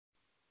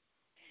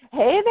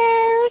Hey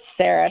there,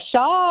 Sarah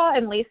Shaw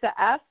and Lisa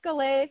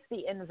Escalade,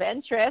 the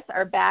Inventress,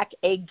 are back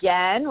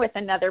again with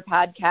another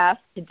podcast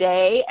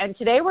today. And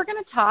today we're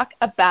going to talk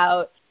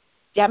about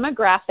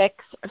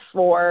demographics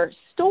for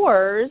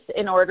stores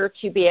in order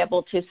to be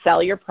able to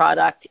sell your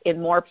product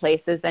in more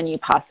places than you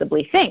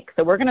possibly think.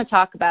 So we're going to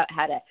talk about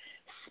how to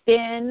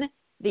spin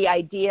the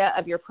idea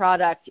of your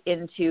product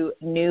into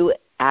new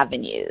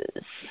avenues,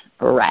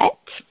 right?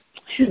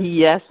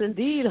 Yes,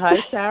 indeed. Hi,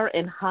 Sarah,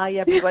 and hi,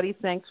 everybody.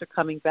 Thanks for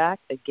coming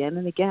back again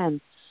and again.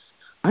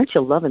 Aren't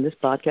you loving this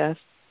podcast?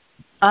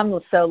 I'm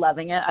so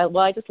loving it.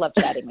 I just love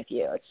chatting with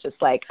you. It's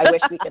just like I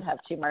wish we could have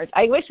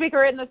I wish we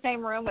were in the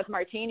same room with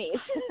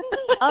martinis.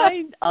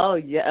 Don't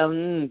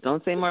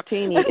say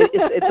martini.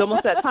 It's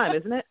almost that time,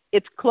 isn't it?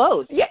 It's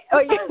closed. Yeah. Oh,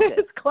 yeah.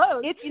 It's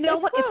closed. You know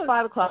what? It's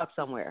 5 o'clock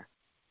somewhere.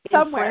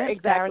 Somewhere,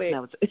 exactly.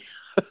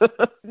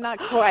 Not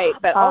quite,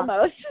 but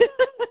almost.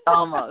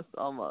 Almost.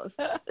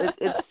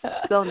 It's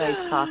so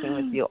nice talking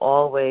with you.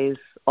 Always,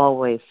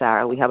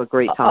 Sarah. We have a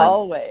great time.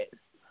 Always.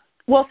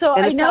 Well, so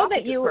I know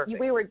that I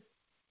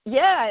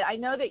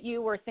know that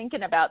you were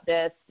thinking about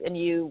this, and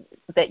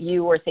that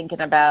you were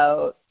thinking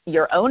about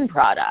your own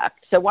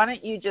product. So why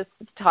don't you just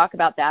talk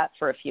about that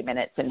for a few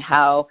minutes and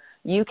how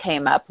you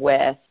came up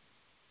with,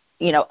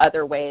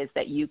 other ways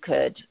that you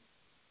could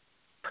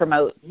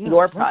promote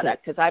your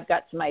product, because I've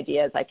got some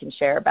ideas I can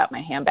share about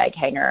my handbag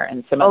hanger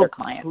and some other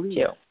clients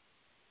too.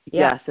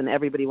 Yes, and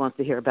everybody wants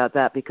to hear about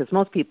that because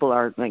most people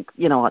are like,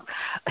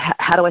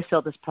 how do I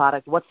sell this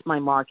product? What's my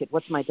market?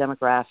 What's my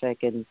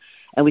demographic? And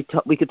we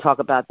could talk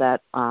about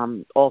that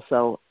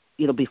also,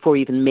 before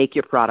you even make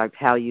your product,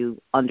 how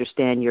you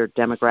understand your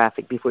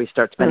demographic before you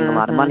start spending a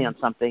lot of money on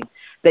something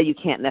that you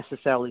can't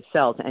necessarily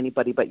sell to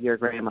anybody but your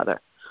grandmother.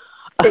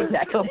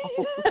 Exactly.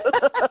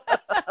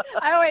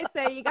 I always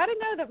say you got to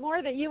know that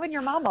more that you and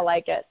your mama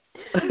like it.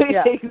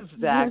 Yeah.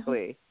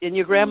 Exactly. And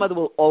your grandmother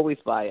will always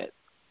buy it.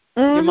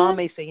 Your mom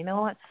may say, you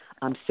know what?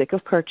 I'm sick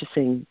of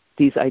purchasing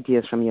these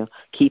ideas from you.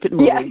 Keep it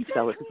moving.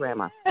 Sell it to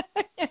grandma.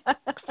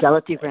 Sell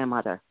it to your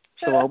grandmother.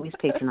 She'll always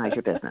patronize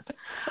your business.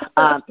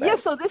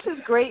 So this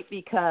is great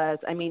because,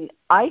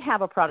 I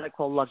have a product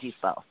called Luggies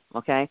Bow,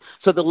 okay?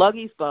 So the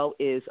Luggies Bow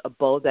is a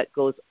bow that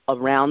goes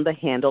around the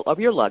handle of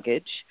your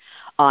luggage,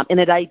 and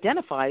it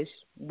identifies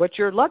what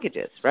your luggage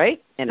is,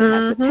 right? And it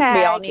has the tag.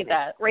 We all need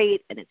that. It's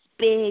great, and it's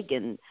big,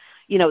 and,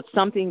 it's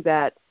something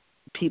that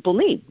people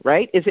need,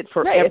 right? Is it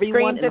for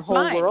everyone in the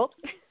whole world?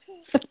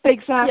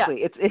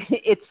 Exactly. Yeah.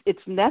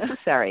 It's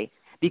necessary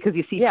because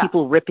you see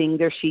people ripping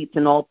their sheets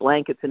and all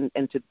blankets and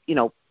to,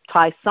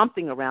 tie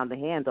something around the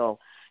handle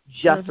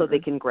just so they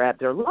can grab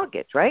their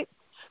luggage, right?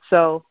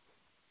 So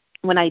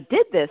when I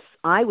did this,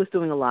 I was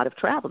doing a lot of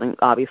traveling,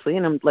 obviously,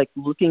 and I'm like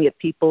looking at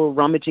people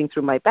rummaging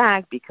through my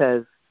bag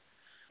because,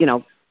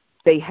 there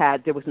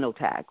was no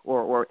tag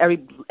or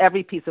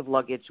every piece of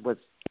luggage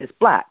is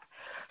black.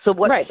 So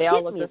what they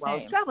all look the while I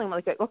same. was traveling, I'm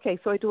like, okay,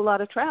 so I do a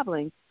lot of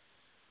traveling.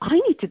 I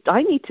need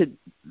to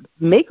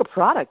make a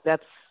product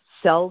that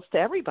sells to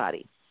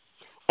everybody.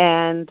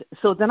 And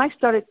so then I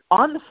started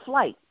on the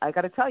flight. I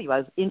got to tell you, I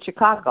was in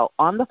Chicago.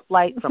 On the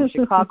flight from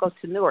Chicago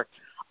to Newark,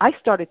 I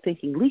started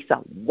thinking, Lisa,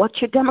 what's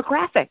your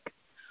demographic?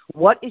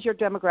 What is your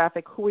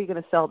demographic? Who are you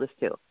going to sell this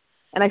to?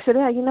 And I said,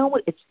 you know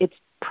what? It's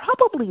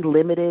probably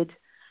limited.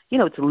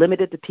 It's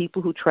limited to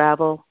people who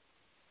travel.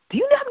 Do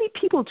you know how many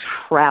people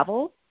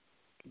travel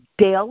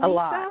daily, a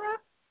lot. Sarah?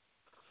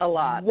 A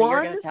lot.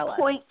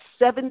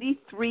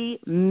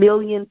 1.73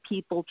 million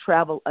people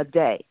travel a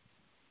day.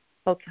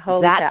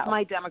 That's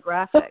my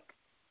demographic.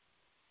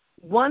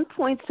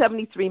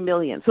 1.73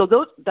 million.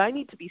 So I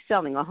need to be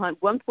selling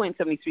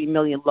 1.73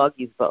 million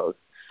Luggies bows.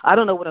 I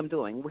don't know what I'm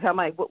doing. What am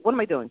I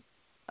doing?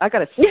 I got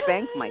to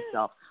spank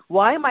myself.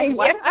 Why am I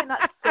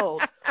not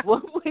sold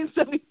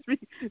 1.73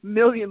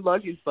 million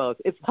Luggies bows?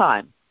 It's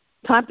time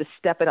to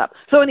step it up.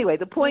 So anyway,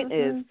 the point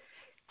is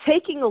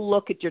taking a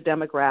look at your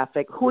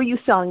demographic. Who are you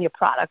selling your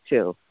product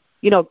to?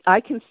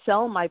 I can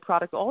sell my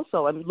product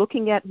also. I'm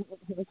looking at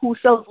who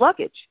sells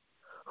luggage.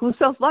 Who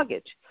sells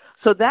luggage?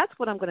 So that's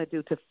what I'm going to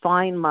do to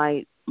find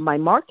my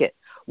market.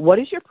 What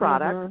is your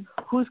product?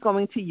 Who's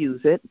going to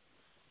use it?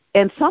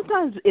 And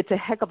sometimes it's a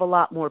heck of a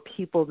lot more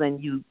people than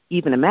you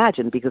even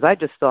imagine because I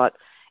just thought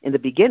in the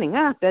beginning,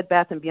 Bed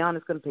Bath & Beyond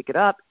is going to pick it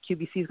up.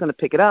 QVC is going to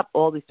pick it up.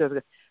 All these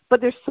stores.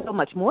 But there's so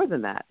much more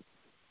than that.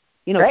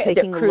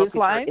 Taking a look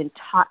at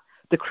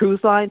the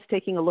cruise lines,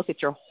 taking a look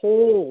at your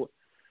whole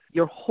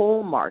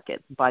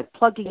market by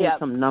plugging in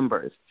some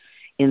numbers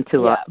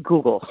into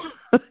Google.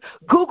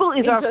 Google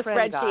is our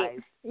friend, guys.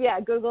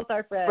 Yeah, Google's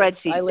our friend.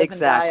 Spreadsheet, I live and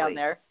die on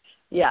there.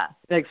 Yeah.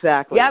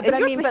 Exactly. Yeah,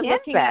 but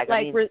looking at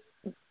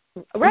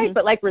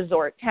but like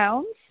resort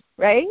towns,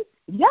 right?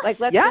 Yes. Like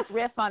let's just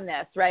riff on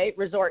this, right?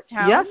 Resort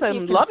towns. Yes,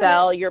 you can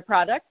sell your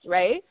product,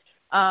 right?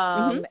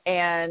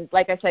 And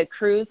like I said,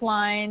 cruise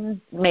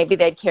lines, maybe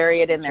they'd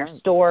carry it in their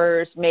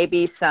stores,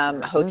 maybe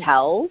some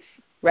hotels,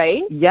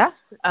 right? Yes.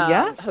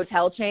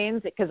 Hotel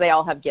chains because they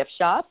all have gift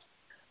shops.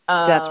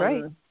 That's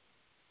right.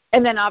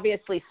 And then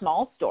obviously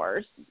small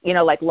stores,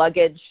 like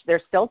luggage.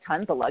 There's still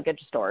tons of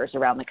luggage stores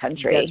around the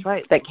country. That's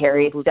right. That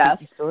carry stuff.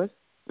 Stores.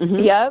 Mm-hmm.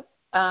 Yep.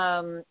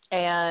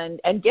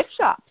 And gift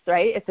shops,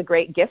 right? It's a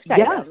great gift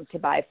item to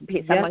buy for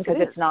someone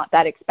because it's not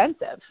that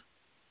expensive.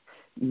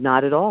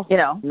 Not at all.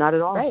 Not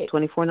at all. Right.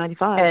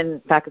 $24.95.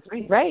 And pack of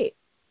 3. Right.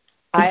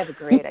 I have a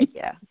great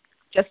idea.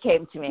 Just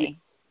came to me.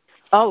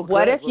 Oh,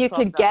 what if you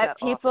could get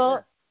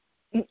people?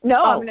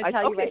 No, I'm going to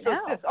tell you right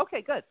now.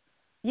 Okay, good.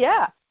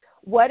 Yeah.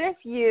 What if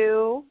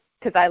you?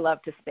 Because I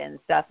love to spin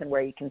stuff and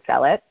where you can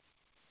sell it.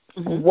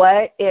 Mm-hmm.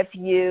 What if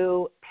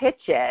you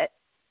pitch it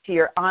to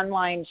your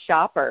online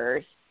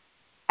shoppers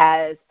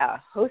as a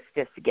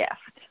hostess gift?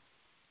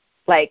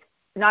 Like,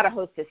 not a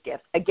hostess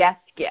gift, a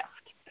guest gift.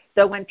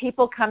 So when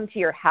people come to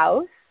your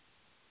house,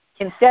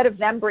 instead of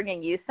them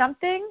bringing you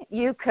something,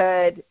 you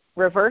could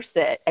reverse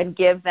it and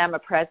give them a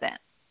present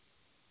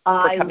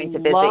for coming to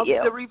visit you. I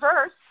love the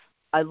reverse.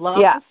 I love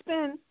the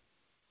spin.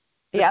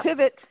 The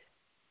pivot.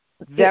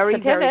 Very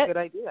good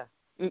idea.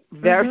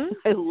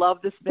 I love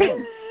the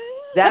spin.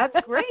 That's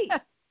great.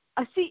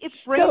 See, it's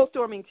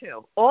brainstorming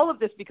too. All of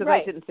this because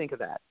I didn't think of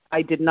that.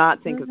 I did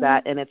not think of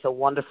that, and it's a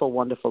wonderful,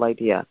 wonderful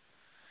idea.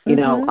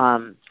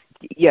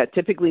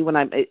 Typically when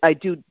I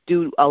do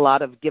a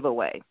lot of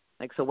giveaway.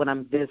 Like, so when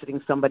I'm visiting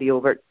somebody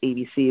over at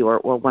ABC or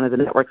one of the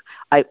networks,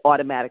 I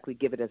automatically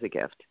give it as a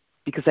gift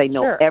because I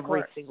know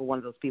every single one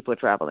of those people are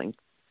traveling,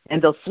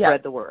 and they'll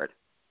spread the word.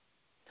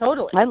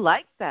 Totally. I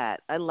like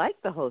that. I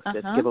like the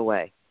hostess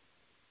giveaway.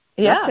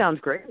 Yeah. That sounds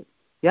great.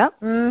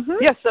 Yep. Mm-hmm.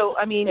 Yeah, so,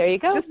 I mean, there you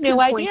go.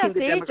 New idea. See,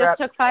 it just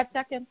took 5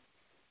 seconds.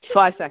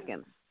 5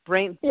 seconds.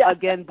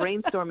 Again,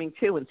 brainstorming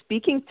too, and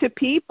speaking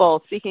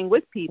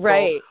with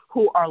people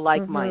who are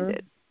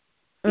like-minded,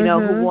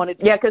 who wanted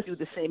to do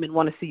the same and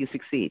want to see you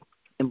succeed,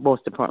 and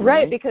most importantly.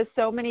 Right, because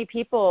so many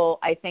people,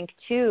 I think,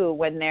 too,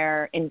 when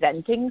they're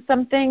inventing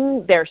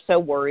something, they're so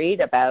worried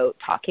about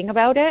talking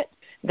about it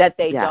that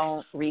they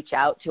don't reach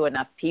out to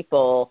enough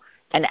people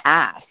and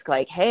ask,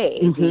 like, hey,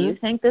 do you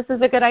think this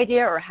is a good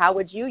idea, or how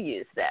would you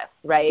use this,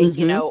 right?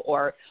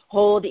 Or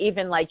hold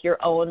even like your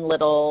own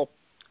little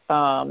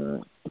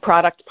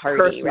product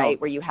party, right,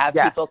 where you have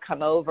people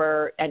come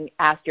over and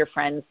ask your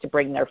friends to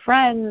bring their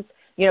friends,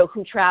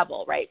 who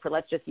travel, right?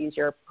 Let's just use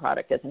your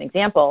product as an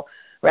example,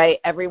 right?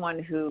 Everyone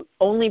who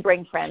only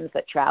bring friends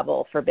that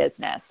travel for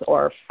business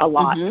or a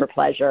lot for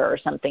pleasure or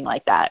something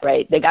like that,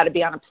 right? They got to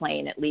be on a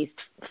plane at least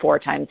 4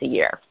 times a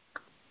year.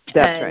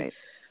 That's right.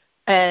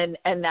 And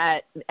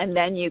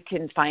then you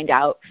can find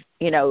out,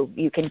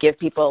 you can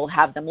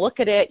have them look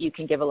at it, you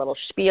can give a little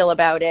spiel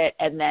about it,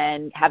 and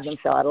then have them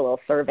fill out a little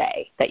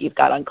survey that you've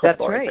got on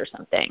clipboards or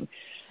something.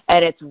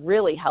 And it's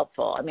really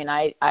helpful. I mean,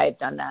 I've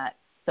done that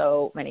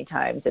so many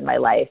times in my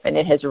life, and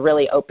it has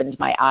really opened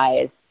my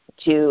eyes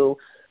to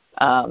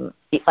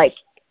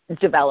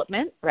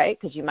development, right?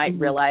 Because you might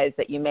realize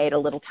that you made a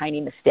little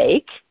tiny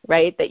mistake,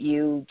 right, that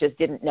you just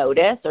didn't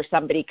notice, or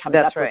somebody comes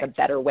up with a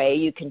better way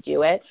you can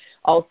do it.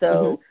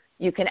 Also,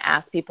 you can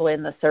ask people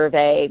in the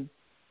survey,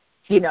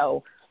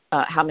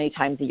 how many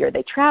times a year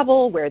they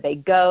travel, where they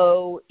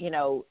go,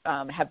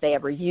 have they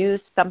ever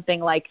used something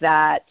like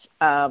that?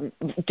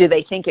 Do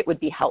they think it would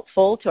be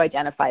helpful to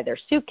identify their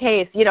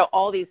suitcase?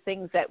 All these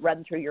things that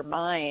run through your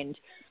mind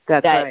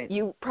that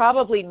you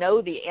probably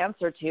know the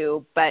answer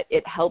to, but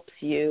it helps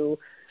you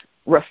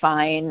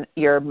refine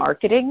your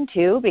marketing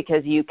too,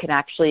 because you can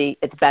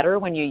it's better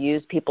when you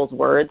use people's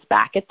words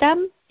back at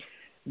them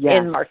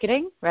in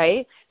marketing,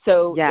 right?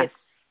 So it's,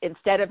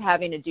 instead of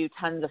having to do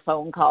tons of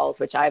phone calls,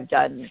 which I've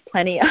done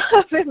plenty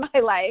of in my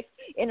life,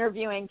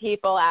 interviewing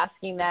people,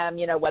 asking them,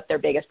 what their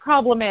biggest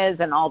problem is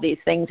and all these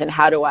things, and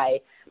how do I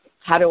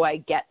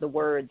get the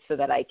words so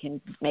that I can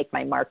make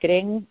my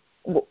marketing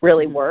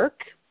really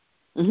work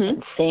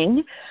and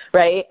sing,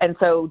 right? And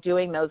so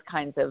doing those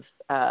kinds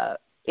of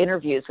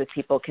interviews with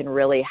people can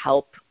really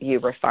help you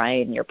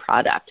refine your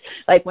product.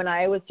 Like when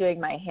I was doing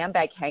my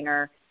handbag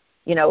hanger,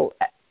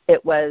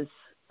 it was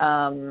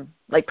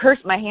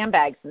my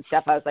handbags and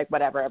stuff, I was like,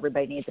 whatever,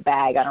 everybody needs a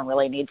bag. I don't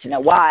really need to know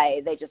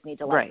why. They just need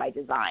to like my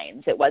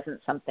designs. It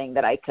wasn't something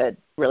that I could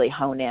really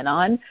hone in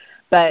on.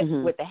 But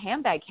with the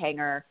handbag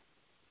hanger,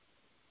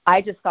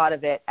 I just thought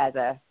of it as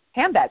a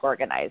handbag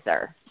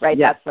organizer, right?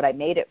 That's what I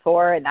made it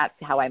for, and that's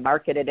how I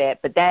marketed it.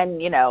 But then,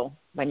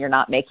 when you're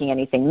not making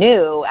anything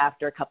new,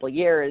 after a couple of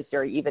years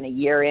or even a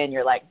year in,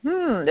 you're like,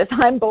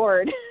 I'm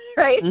bored,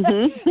 right?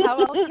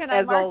 How else can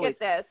I market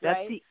this,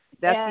 right?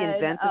 That's the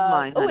inventive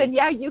mind. Oh, and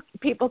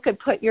people could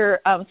put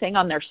your thing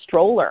on their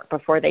stroller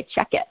before they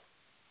check it.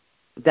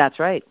 That's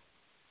right.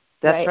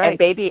 That's right.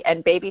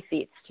 And baby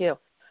seats too.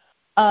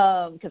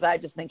 Because I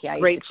just think I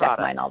used to check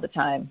mine all the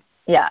time.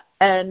 Yeah.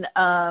 And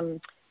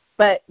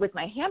but with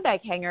my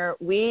handbag hanger,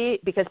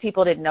 because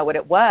people didn't know what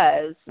it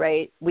was,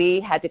 right? We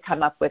had to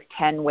come up with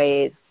 10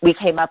 ways. We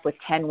came up with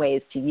 10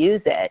 ways to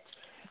use it,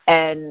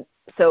 and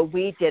so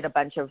we did a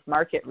bunch of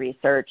market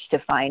research to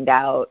find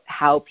out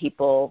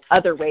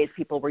other ways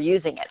people were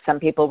using it.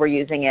 Some people were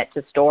using it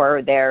to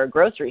store their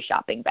grocery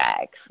shopping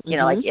bags,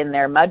 like in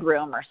their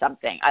mudroom or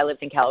something. I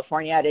lived in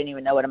California. I didn't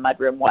even know what a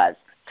mudroom was.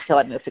 till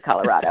I moved to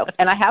Colorado,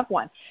 and I have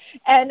one,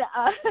 and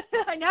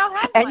I now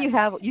have one. And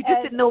you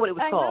just didn't know what it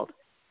was called.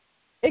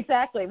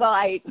 Exactly. Well,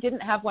 I didn't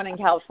have one in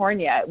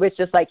California. It was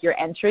just like your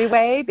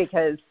entryway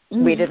because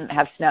we didn't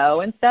have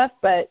snow and stuff.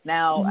 But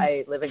now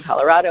I live in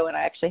Colorado, and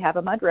I actually have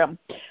a mudroom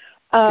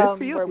Good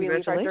for you. where we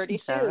leave our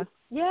dirty shoes.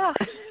 Yeah.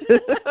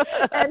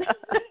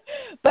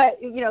 But,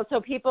 so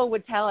people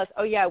would tell us,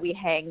 oh, yeah, we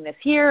hang this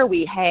here.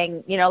 We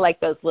hang, like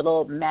those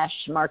little mesh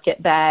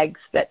market bags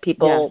that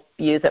people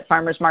use at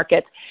farmers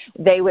markets.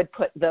 They would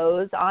put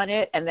those on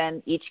it, and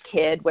then each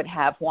kid would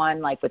have one,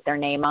 like, with their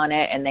name on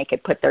it, and they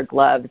could put their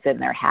gloves and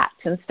their hats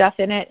and stuff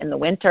in it in the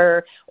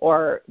winter,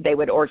 or they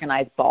would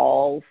organize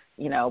balls,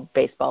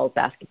 baseballs,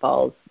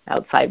 basketballs,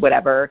 outside,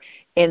 whatever,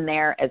 in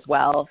there as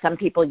well. Some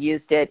people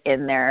used it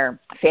in their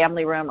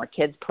family room or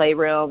kids'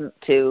 playroom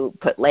to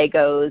put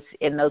Legos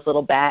in those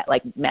little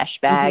like mesh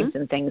bags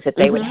and things that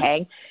they would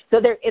hang.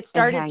 So it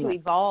started to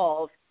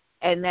evolve,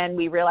 and then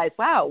we realized,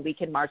 wow, we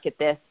can market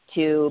this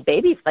to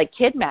babies, like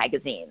kid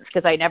magazines,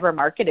 because I never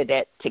marketed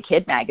it to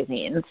kid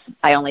magazines.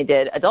 I only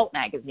did adult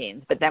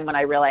magazines. But then when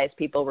I realized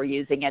people were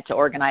using it to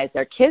organize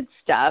their kids'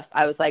 stuff,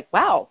 I was like,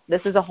 wow,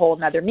 this is a whole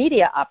nother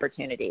media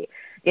opportunity,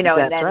 and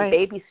then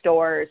baby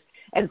stores.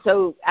 And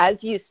so as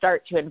you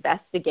start to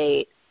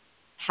investigate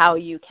how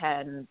you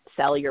can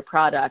sell your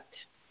product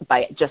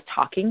by just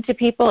talking to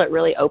people, it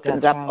really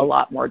opens up a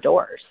lot more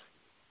doors.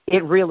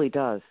 It really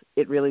does.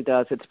 It really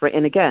does.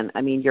 And again,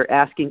 I mean, you're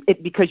asking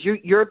it because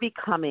you're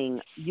becoming.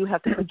 You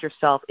have to put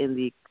yourself in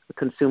the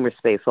consumer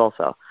space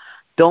also.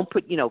 Don't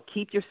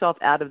keep yourself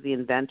out of the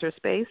inventor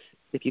space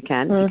if you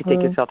can. You can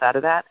take yourself out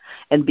of that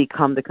and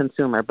become the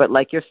consumer. But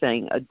like you're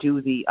saying,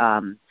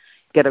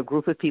 get a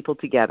group of people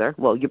together.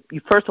 Well,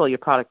 first of all, your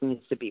product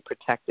needs to be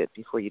protected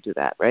before you do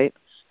that, right?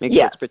 Make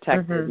sure it's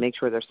protected. Make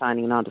sure they're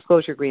signing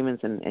non-disclosure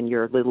agreements, and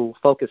your little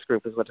focus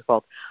group is what it's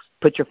called.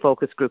 Put your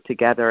focus group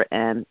together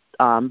and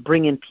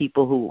bring in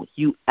people who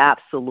you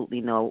absolutely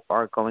know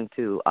are going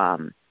to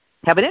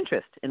have an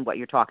interest in what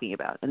you're talking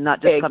about, and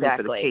not just coming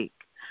for the cake.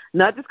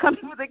 Not just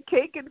coming with a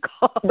cake and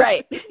coffee.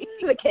 Right,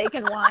 the cake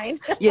and wine.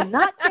 You're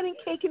not getting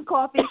cake and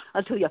coffee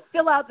until you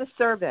fill out the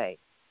survey.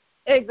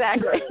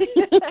 Exactly.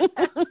 Because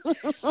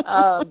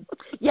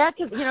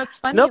it's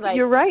funny. Nope,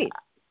 you're right.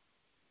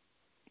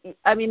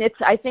 I mean,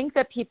 I think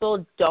that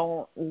people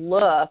don't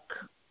look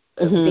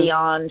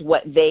beyond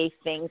what they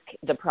think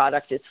the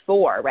product is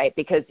for, right?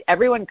 Because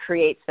everyone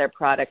creates their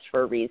product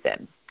for a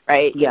reason,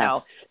 right?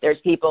 Yes.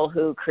 There's people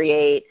who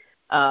create,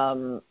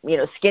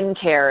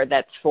 skincare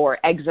that's for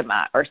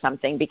eczema or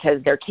something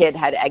because their kid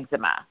had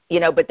eczema,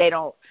 but they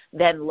don't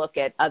then look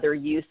at other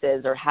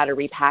uses or how to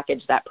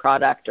repackage that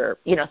product or,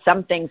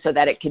 something so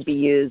that it could be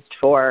used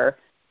for,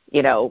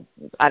 I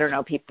don't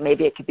know,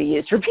 maybe it could be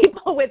used for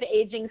people with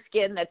aging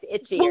skin that's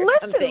itchy or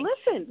something.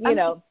 Listen,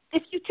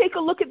 if you take a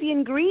look at the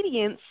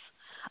ingredients,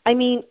 I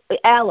mean,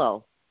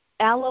 aloe.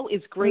 Aloe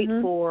is great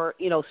for,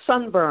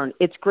 sunburn.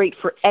 It's great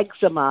for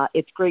eczema.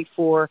 It's great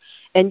for,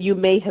 and you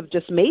may have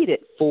just made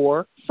it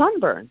for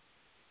sunburn.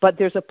 But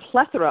there's a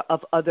plethora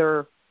of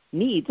other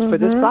needs for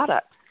this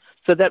product.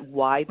 So that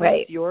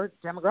widens your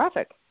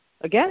demographic.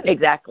 Again.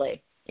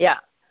 Exactly. Yeah.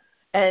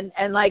 And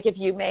like if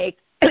you make,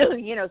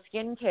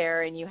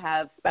 skincare and you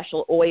have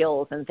special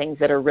oils and things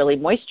that are really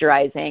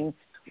moisturizing,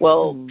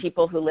 well,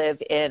 people who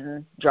live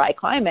in dry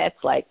climates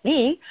like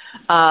me,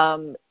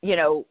 all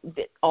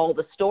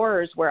the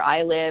stores where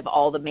I live,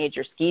 all the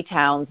major ski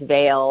towns,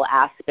 Vail,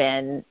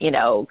 Aspen,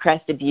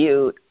 Crested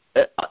Butte,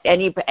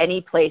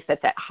 any place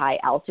that's at high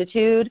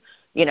altitude,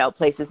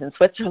 places in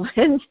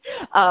Switzerland,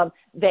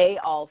 they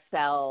all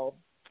sell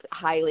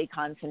highly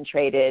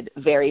concentrated,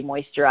 very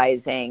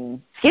moisturizing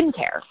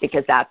skincare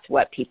because that's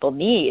what people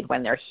need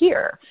when they're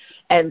here.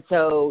 And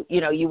so,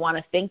 you want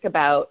to think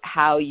about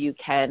how you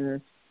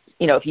can,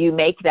 if you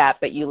make that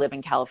but you live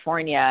in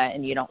California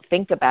and you don't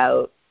think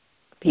about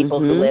people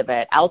who live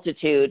at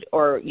altitude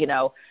or,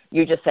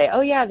 you just say,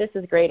 oh, yeah, this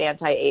is great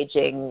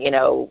anti-aging,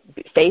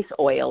 face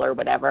oil or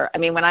whatever. I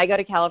mean, when I go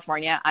to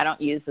California, I don't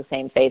use the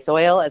same face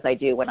oil as I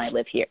do when I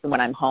live here, when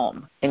I'm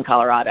home in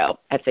Colorado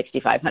at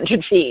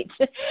 6,500 feet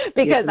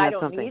because I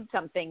don't need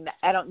something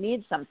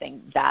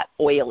that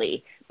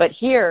oily. But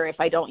here, if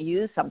I don't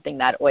use something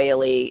that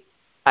oily,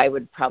 I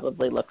would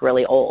probably look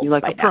really old. You're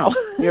like a prune.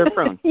 You're a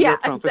prune. Yeah,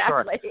 You're a prune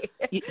exactly.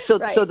 For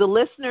sure. So the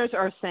listeners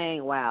are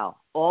saying, wow,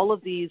 all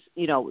of these,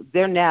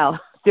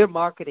 they're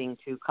marketing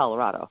to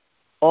Colorado.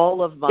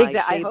 All of my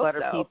shea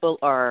butter people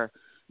are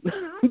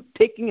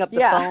picking up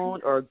the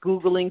phone or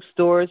Googling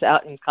stores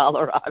out in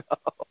Colorado.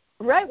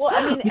 Right. Well,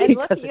 I mean, and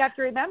look, you have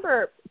to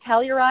remember,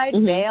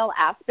 Telluride, Vail,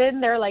 Aspen,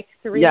 they're like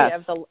three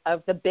of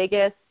the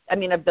biggest,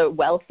 of the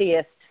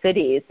wealthiest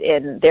cities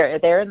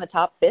they're in the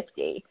top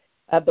 50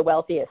 of the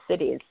wealthiest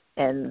cities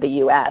in the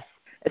U.S.,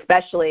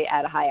 especially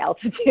at a high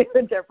altitude.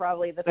 They're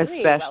probably the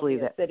three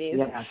wealthiest cities.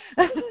 Yeah.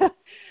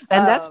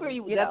 And that's where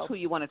that's who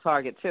you want to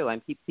target too.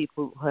 And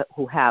people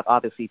who have,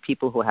 obviously,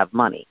 people who have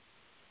money.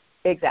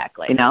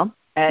 Exactly.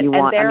 And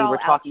we're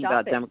talking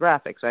about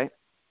demographics, right?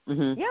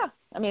 Yeah.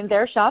 I mean,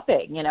 they're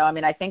shopping.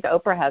 I think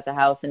Oprah has a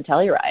house in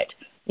Telluride.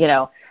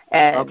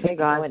 And okay,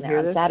 guys, I'm going there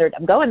on Saturday.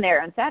 I'm going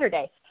there on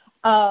Saturday.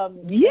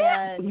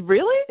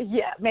 Really?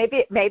 Yeah,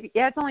 maybe.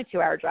 Yeah, it's only a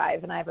 2-hour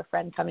drive, and I have a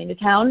friend coming to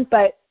town,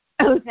 but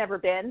who's never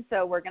been,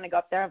 so we're going to go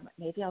up there.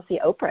 Maybe I'll see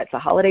Oprah. It's a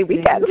holiday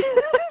weekend.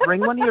 Bring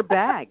one of your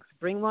bags.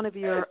 Bring one of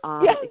your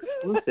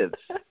exclusives.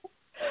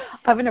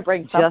 I'm going to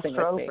bring something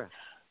just for with Oprah.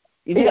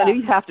 me.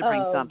 You have to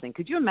bring something.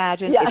 Could you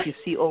imagine if you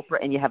see Oprah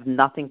and you have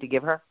nothing to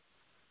give her?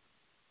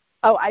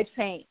 Oh, I'd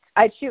faint.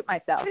 I'd shoot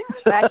myself.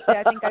 Actually,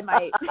 I think I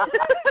might.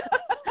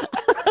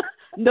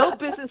 No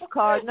business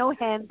card, no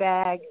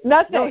handbag,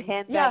 nothing. No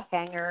handbag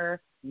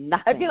hanger,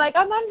 nothing. I'd be like,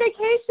 I'm on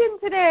vacation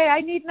today.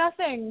 I need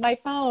nothing. My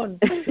phone.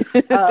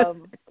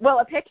 Well,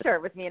 a picture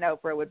with me and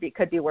Oprah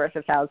could be worth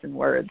 1,000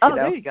 words.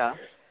 There you go.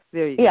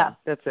 There you go.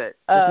 That's it.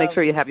 Just make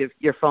sure you have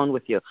your phone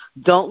with you.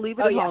 Don't leave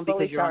it at home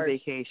because you're on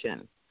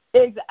vacation.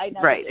 I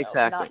know. Right,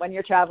 exactly. Not when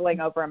you're traveling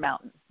over a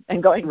mountain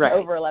and going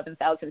over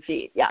 11,000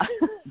 feet. Yeah,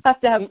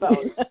 have to have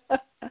phone.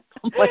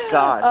 Oh my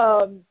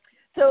God.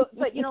 So,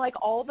 but like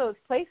all those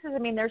places, I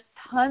mean, there's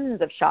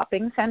tons of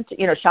shopping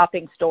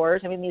shopping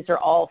stores. I mean, these are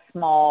all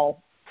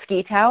small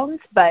ski towns,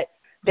 but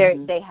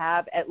they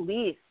have at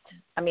least.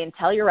 I mean,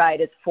 Telluride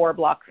is 4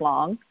 blocks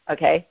long.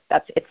 Okay,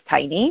 it's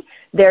tiny.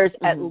 There's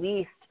at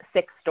least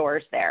 6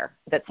 stores there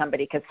that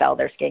somebody could sell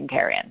their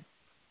skincare in.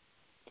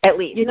 At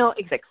least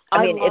 6.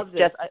 I mean, it's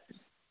just.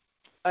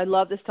 I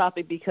love this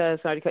topic because,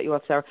 sorry to cut you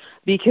off, Sarah,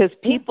 because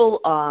people,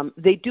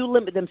 they do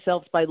limit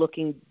themselves by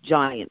looking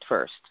giant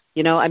first.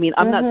 I mean,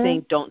 I'm not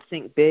saying don't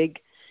think big.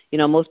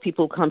 Most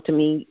people come to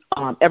me,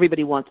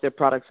 everybody wants their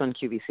products on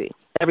QVC.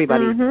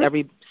 Everybody,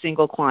 every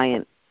single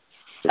client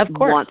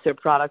wants their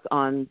product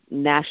on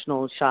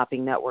national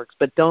shopping networks.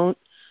 But don't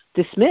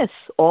dismiss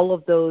all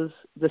of the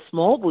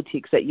small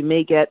boutiques that you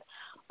may get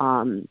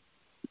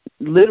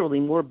literally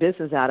more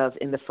business out of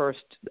in the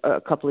first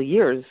couple of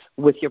years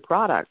with your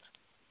product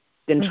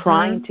than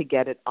trying to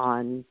get it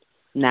on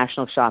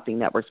national shopping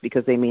networks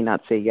because they may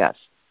not say yes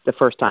the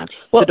first time.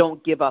 So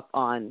don't give up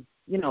on,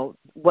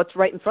 what's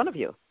right in front of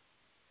you.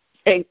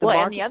 And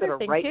the other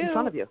thing, right in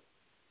front of you.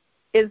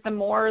 Is the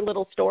more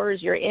little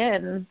stores you're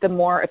in, the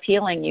more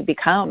appealing you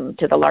become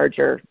to the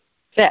larger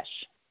fish.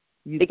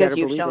 Because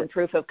you've shown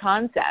proof of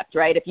concept,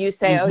 right? If you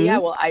say,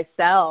 I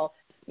sell,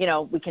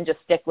 we can just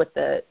stick with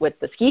the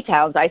ski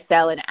towns. I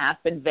sell in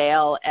Aspen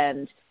Vale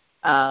and,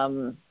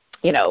 at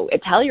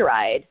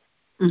Telluride.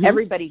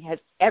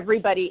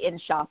 Everybody in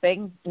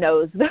shopping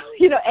knows,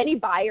 any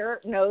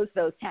buyer knows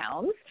those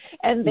towns,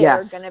 and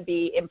they're going to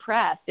be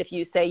impressed if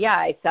you say,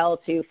 I sell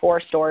to 4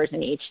 stores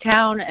in each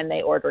town and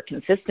they order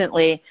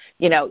consistently,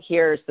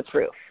 here's the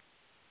proof,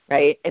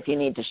 right? If you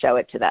need to show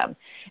it to them.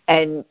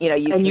 And,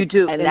 you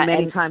do, and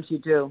many times you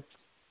do.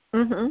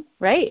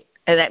 Right.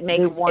 And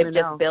that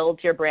just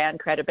builds your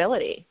brand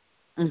credibility.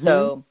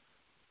 So,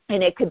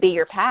 and it could be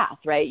your path,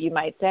 right? You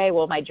might say,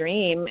 well, my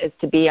dream is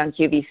to be on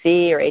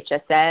QVC or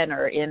HSN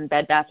or in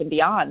Bed Bath &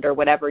 Beyond or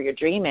whatever your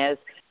dream is.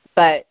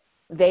 But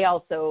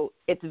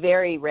it's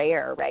very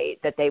rare, right,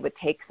 that they would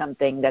take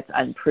something that's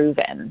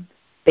unproven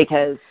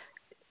because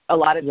a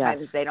lot of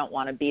times they don't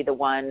want to be the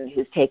one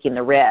who's taking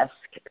the risk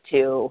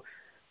to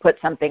put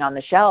something on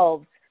the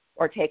shelves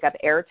or take up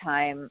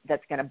airtime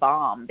that's going to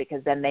bomb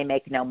because then they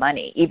make no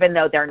money, even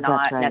though they're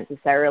not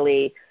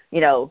necessarily,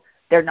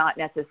 they're not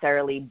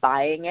necessarily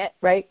buying it,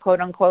 right,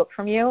 quote unquote,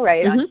 from you,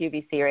 right, on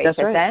QVC or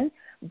HSN,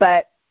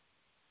 but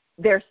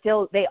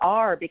they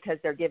are because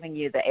they're giving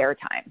you the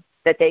airtime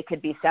that they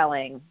could be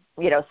selling,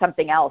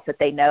 something else that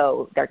they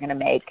know they're going to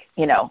make,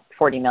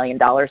 $40 million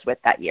with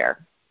that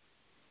year.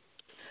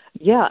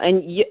 Yeah,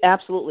 and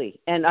absolutely.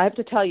 And I have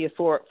to tell you,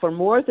 for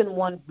more than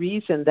one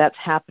reason that's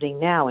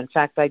happening now. In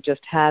fact, I just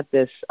had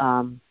this.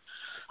 One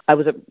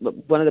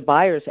of the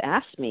buyers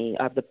asked me,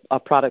 I have a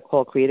product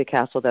called Creative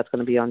Castle that's going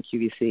to be on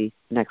QVC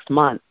next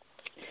month,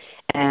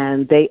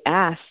 and they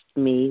asked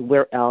me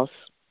where else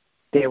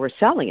they were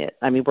selling it.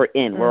 I mean, we're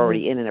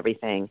already in and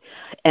everything.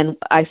 And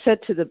I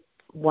said to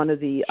one of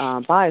the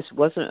buyers,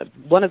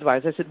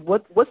 I said,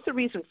 what's the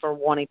reason for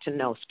wanting to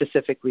know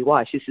specifically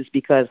why? She says,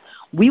 because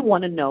we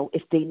want to know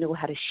if they know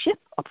how to ship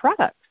a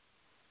product.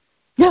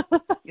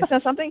 Is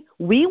that something?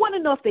 We want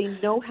to know if they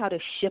know how to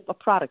ship a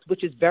product,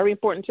 which is very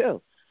important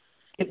too.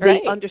 If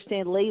they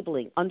understand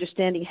labeling,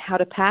 understanding how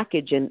to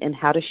package and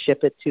how to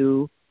ship it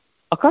to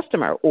a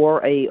customer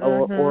or a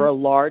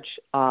large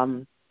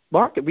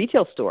market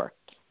retail store.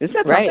 Isn't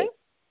that something?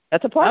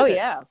 That's a part of it. Oh,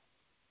 yeah.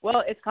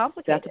 Well, it's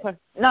complicated.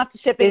 Not to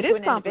ship it to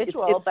an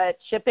individual, but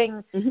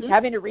shipping,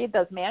 having to read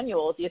those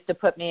manuals used to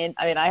put me in.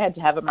 I mean, I had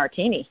to have a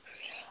martini.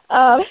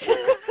 Because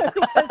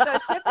those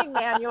shipping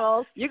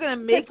manuals. You're going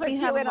to make me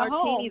have a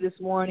martini this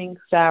morning,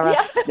 Sarah.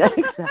 Yeah.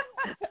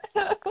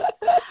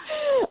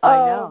 I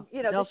know.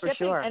 The for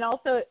shipping, sure. And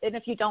also, and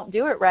if you don't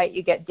do it right,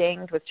 you get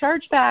dinged with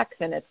chargebacks,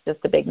 and it's just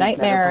a big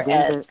nightmare.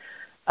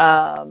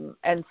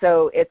 And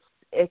so it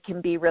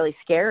can be really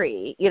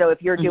scary,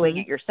 if you're doing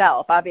it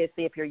yourself.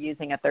 Obviously, if you're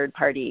using a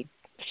third-party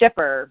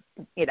shipper,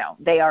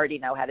 they already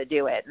know how to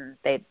do it, and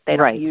they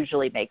don't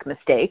usually make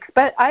mistakes.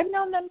 But I've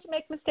known them to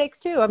make mistakes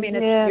too. I mean,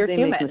 you're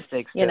human, make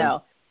mistakes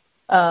too.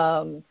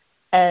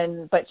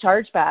 But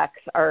chargebacks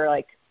are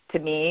like, to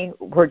me,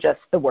 were just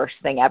the worst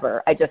thing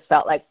ever. I just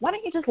felt like, why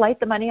don't you just light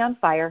the money on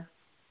fire?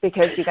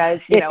 Because you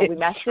guys, we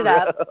messed it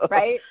up,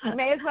 right? You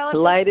may as well have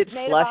light it,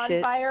 made flush it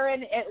on fire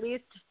and at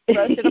least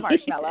roasted a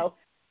marshmallow.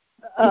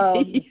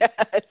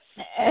 Yes.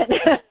 And,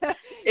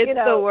 it's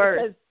the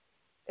worst.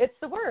 It's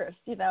the worst.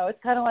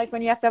 It's kind of like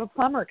when you have to have a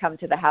plumber come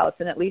to the house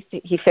and at least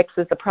he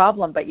fixes the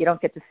problem, but you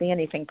don't get to see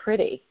anything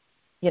pretty,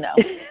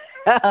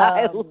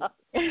 I love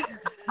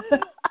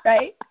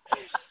right?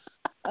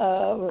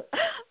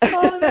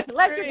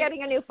 Unless you're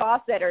getting a new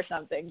faucet or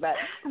something, but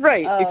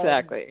right,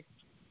 exactly.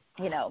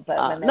 But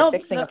when they're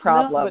fixing a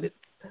problem.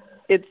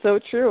 It's so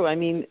true. I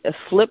mean,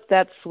 flip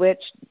that switch,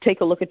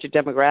 take a look at your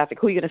demographic,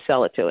 who are you going to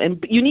sell it to?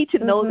 And you need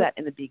to know that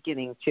in the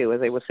beginning, too,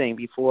 as I was saying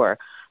before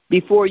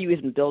you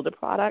even build a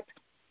product.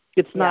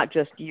 It's not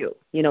just you.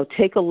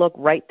 Take a look,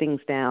 write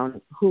things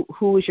down.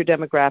 Who is your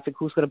demographic?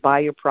 Who's going to buy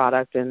your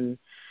product? And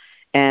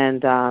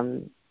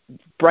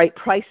bright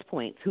price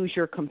points. Who's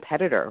your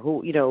competitor?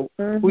 Who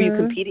are you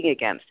competing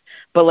against?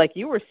 But like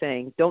you were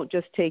saying, don't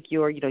just take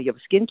your, you have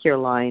a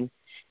skincare line.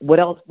 What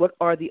else? What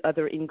are the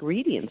other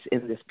ingredients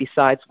in this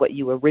besides what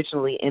you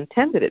originally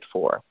intended it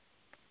for?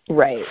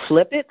 Right.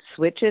 Flip it,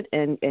 switch it,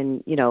 and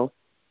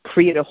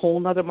create a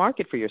whole other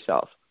market for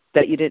yourself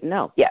that you didn't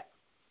know. Yeah.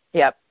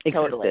 Yep.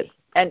 Existed. Totally.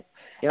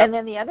 And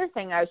then the other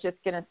thing I was just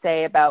going to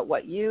say about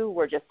what you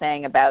were just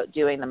saying about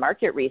doing the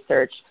market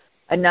research.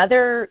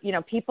 Another,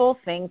 people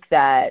think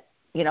that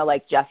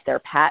like just their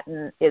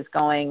patent is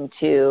going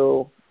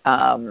to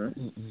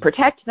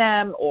protect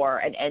them, or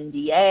an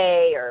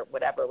NDA or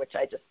whatever, which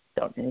I just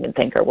don't even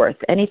think are worth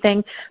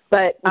anything.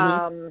 But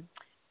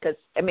because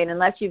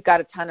unless you've got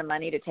a ton of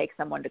money to take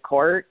someone to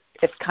court,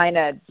 it kind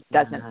of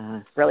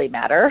doesn't really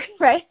matter,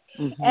 right?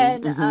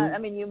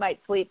 And you might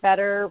sleep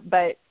better,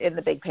 but in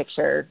the big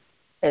picture,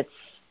 it's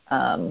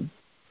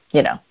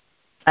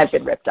I've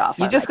been ripped off.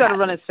 You just got to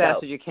run as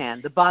fast as you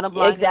can. The bottom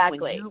line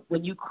is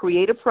when you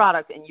create a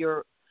product and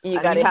you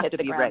got to hit to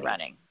the be ground ready.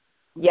 running.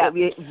 Yeah,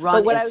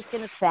 run as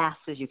fast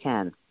as you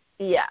can.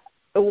 Yeah.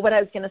 But what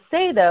I was going to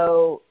say,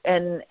 though,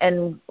 and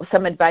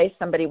some advice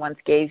somebody once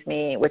gave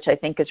me, which I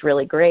think is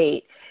really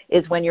great,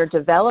 is when you're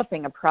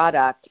developing a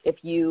product,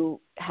 if you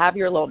have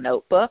your little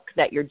notebook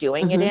that you're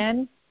doing it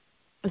in,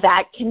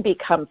 that can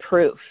become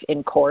proof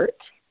in court.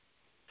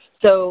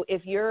 So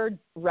if you're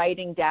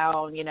writing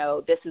down,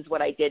 this is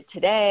what I did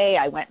today,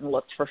 I went and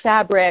looked for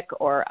fabric,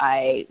 or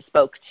I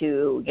spoke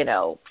to,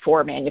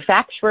 4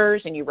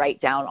 manufacturers, and you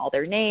write down all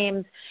their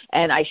names,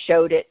 and I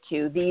showed it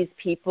to these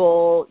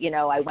people,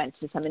 I went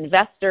to some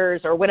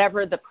investors, or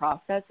whatever the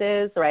process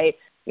is, right?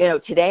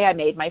 Today I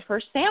made my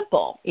first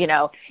sample,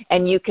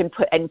 and you can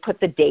put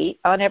the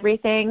date on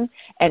everything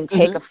and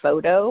take a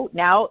photo.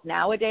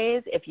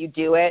 Nowadays, if you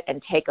do it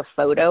and take a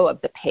photo of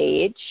the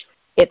page,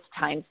 it's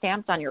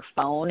time-stamped on your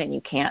phone, and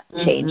you can't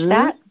change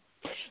that.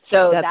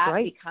 So that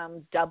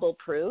becomes double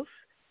proof.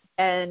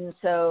 And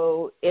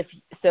so if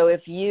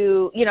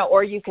you,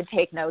 or you could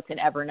take notes in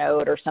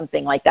Evernote or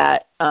something like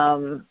that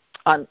on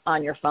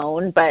your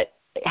phone, but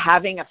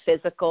having a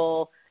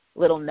physical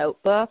little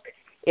notebook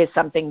is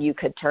something you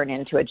could turn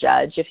into a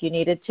judge if you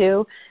needed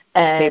to.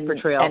 And paper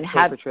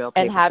trail.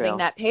 Having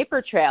that paper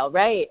trail,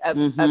 right, of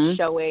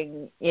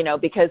showing,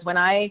 because when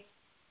I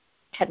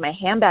had my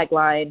handbag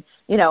line,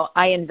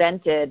 I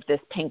invented this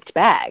pinked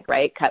bag,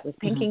 right, cut with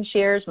pinking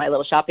shears, my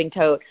little shopping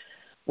tote.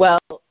 Well,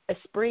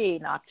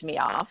 Esprit knocked me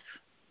off,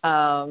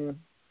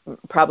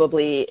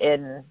 probably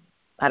in,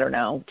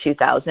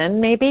 2000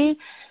 maybe,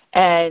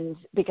 and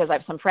because I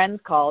have some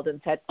friends called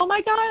and said, oh,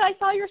 my God, I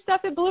saw your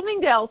stuff at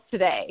Bloomingdale's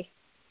today.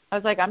 I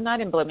was like, I'm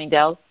not in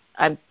Bloomingdale's.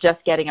 I'm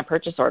just getting a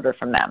purchase order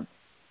from them.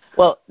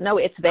 Well, no,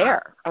 it's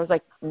there. I was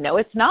like, no,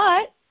 it's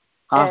not.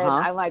 And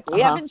I'm like,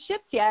 we haven't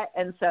shipped yet.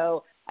 And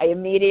so I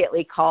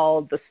immediately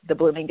called the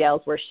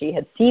Bloomingdale's where she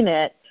had seen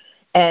it,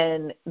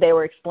 and they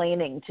were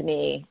explaining to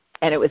me,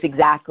 and it was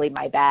exactly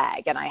my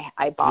bag. And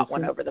I bought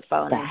one over the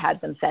phone and had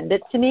them send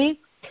it to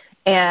me.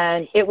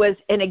 And it was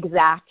an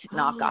exact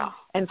knockoff.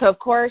 And so, of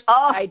course,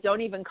 I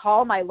don't even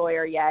call my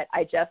lawyer yet.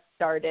 I just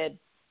started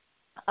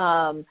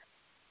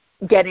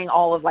getting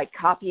all of,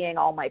 copying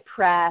all my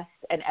press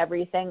and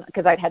everything,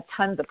 because I'd had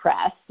tons of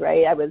press,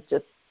 right? I was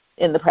just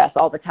in the press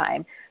all the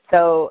time.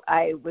 So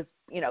I was,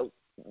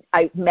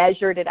 I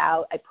measured it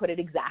out. I put it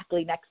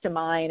exactly next to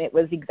mine. It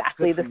was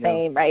exactly the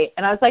same, right?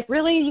 And I was like,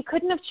 really? You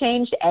couldn't have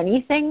changed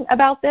anything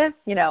about this,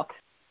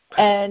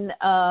 And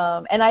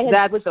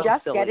I was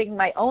just getting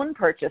my own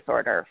purchase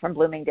order from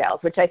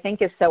Bloomingdale's, which I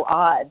think is so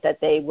odd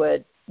that they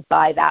would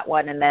buy that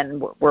one and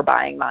then we're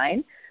buying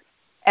mine.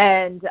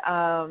 And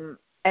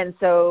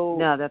so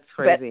no, that's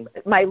crazy.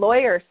 My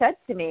lawyer said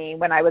to me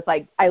when I was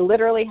like, I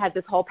literally had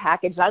this whole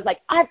package, and I was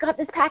like, I've got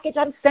this package,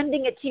 I'm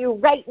sending it to you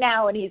right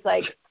now. And he's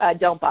like,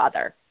 don't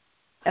bother.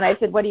 And I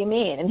said, what do you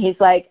mean? And he's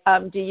like,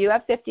 do you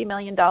have $50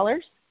 million?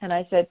 And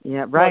I said,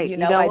 yeah, right.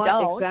 Well, I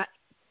don't.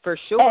 For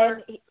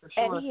sure.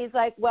 And he's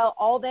like, well,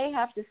 all they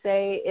have to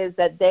say is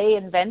that they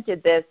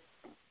invented this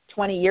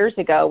 20 years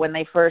ago when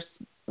they first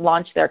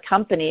launch their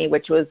company,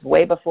 which was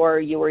way before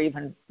you were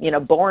even,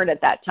 born at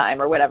that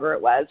time or whatever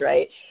it was,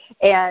 right?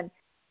 And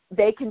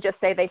they can just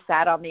say they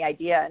sat on the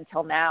idea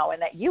until now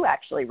and that you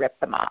actually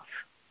ripped them off.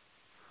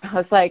 I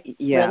was like,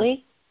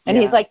 really? And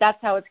he's like,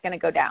 that's how it's going to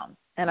go down.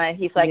 And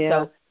he's like,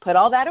 so put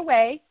all that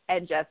away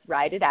and just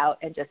ride it out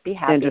and just be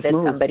happy that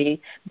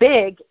somebody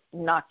big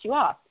knocked you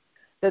off.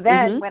 So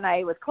then when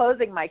I was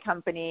closing my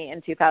company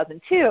in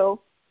 2002,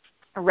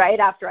 right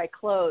after I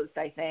closed,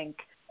 I think,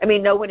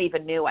 no one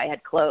even knew I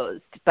had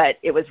closed, but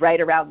it was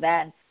right around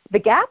then, the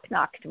Gap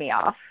knocked me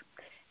off.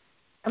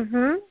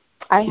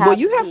 Well,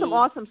 you have some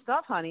awesome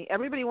stuff, honey.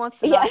 Everybody wants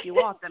to knock you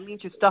off. That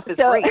means your stuff is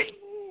great.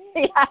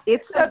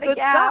 It's some good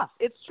stuff.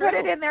 It's true. Put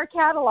it in their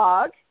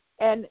catalog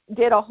and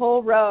did a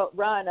whole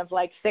run of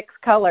like 6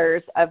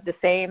 colors of the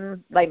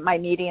same, like my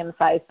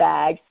medium-sized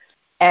bag,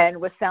 and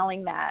was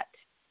selling that.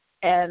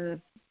 And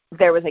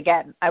there was,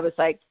 again, I was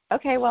like,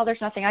 okay, well,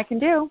 there's nothing I can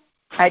do.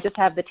 I just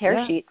have the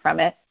tear sheet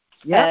from it.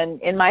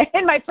 And in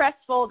my press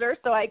folder,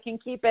 so I can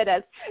keep it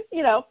as,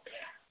 a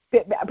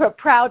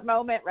proud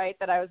moment, right,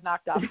 that I was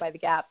knocked off by the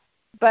Gap.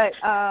 But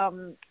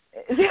that's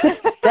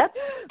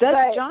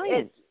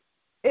giant.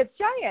 It's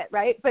giant,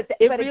 right? But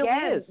really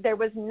again, is. There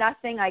was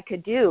nothing I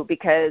could do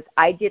because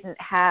I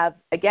didn't have,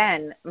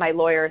 again, my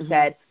lawyer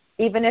said,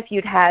 even if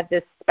you'd had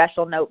this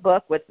special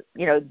notebook with,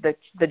 the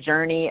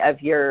journey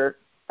of your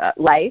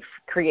life,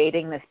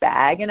 creating this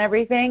bag and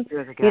everything,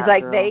 he's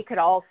like, they could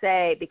all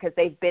say, because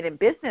they've been in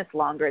business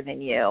longer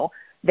than you,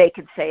 they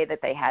could say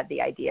that they had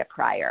the idea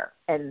prior.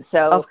 And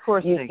so, of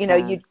course,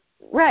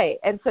 right.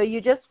 And so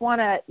you just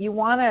want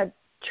to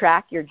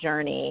track your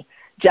journey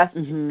just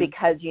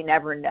because you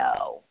never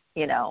know,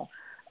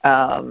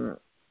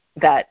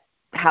 that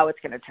how it's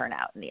going to turn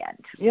out in the end.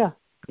 Yeah.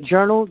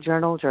 Journal.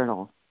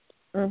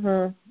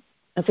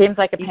 It seems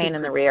like a pain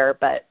in the rear,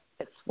 but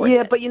it's worth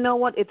it. But you know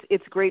what?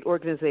 It's great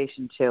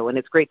organization too, and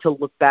it's great to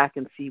look back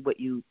and see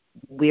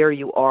where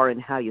you are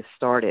and how you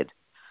started.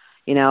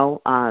 And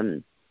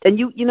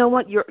you know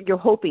what? You're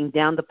hoping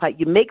down the pipe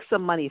you make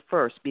some money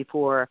first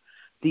before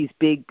these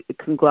big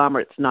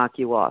conglomerates knock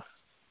you off.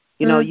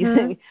 You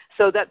think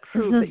so that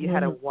proves that you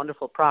had a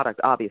wonderful product.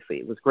 Obviously,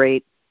 it was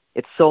great.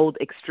 It sold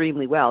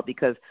extremely well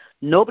because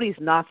nobody's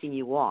knocking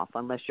you off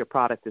unless your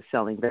product is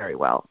selling very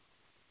well.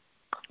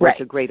 Right.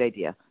 It's a great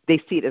idea. They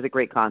see it as a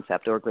great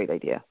concept or a great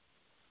idea.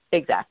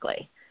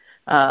 Exactly.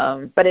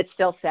 But it's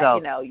still set,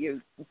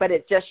 but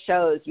it just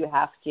shows you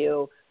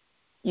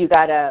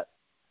got to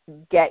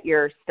get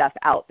your stuff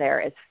out there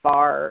as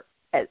far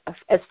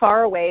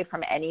away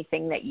from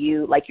anything that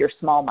you, like your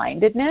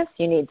small-mindedness,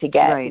 you need to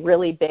get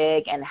really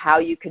big, and how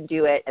you can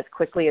do it as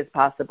quickly as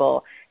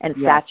possible and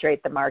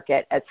saturate the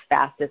market as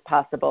fast as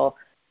possible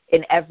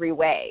in every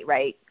way,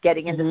 right?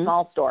 Getting into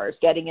small stores,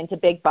 getting into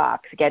big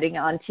box, getting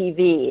on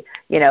TV,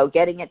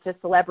 getting it to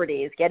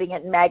celebrities, getting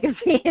it in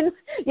magazines,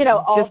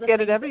 all just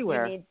get it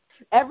everywhere. You need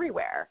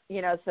everywhere,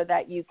 so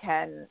that you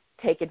can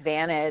take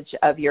advantage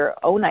of your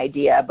own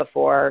idea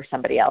before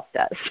somebody else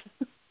does.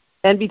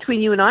 And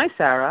between you and I,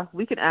 Sarah,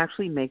 we can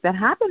actually make that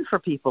happen for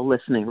people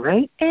listening,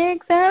 right?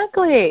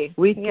 Exactly.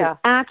 We can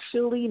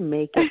actually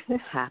make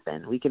it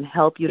happen. We can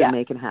help you to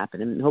make it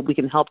happen, and hope we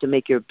can help to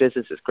make your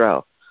businesses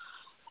grow.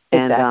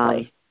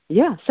 Exactly.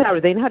 And,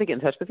 Sarah, they know how to get in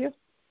touch with you?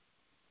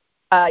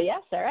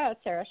 Sarah at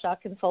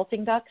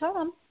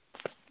sarahshawconsulting.com.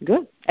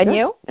 Good. And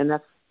you? And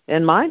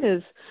mine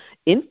is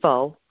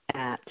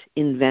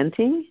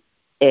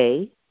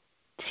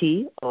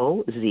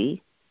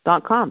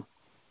info@inventingatoz.com.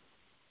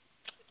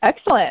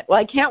 Excellent. Well,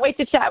 I can't wait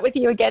to chat with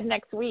you again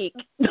next week.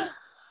 Me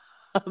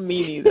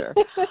neither.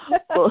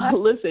 Well,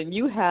 listen,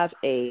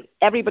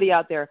 everybody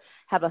out there,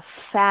 have a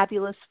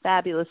fabulous,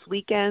 fabulous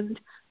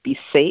weekend. Be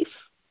safe.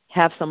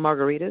 Have some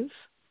margaritas.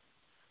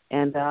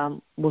 And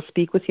we'll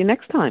speak with you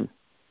next time.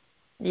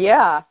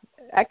 Yeah.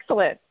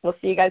 Excellent. We'll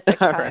see you guys next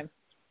time.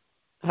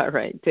 All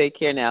right. Take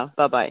care now.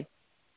 Bye-bye.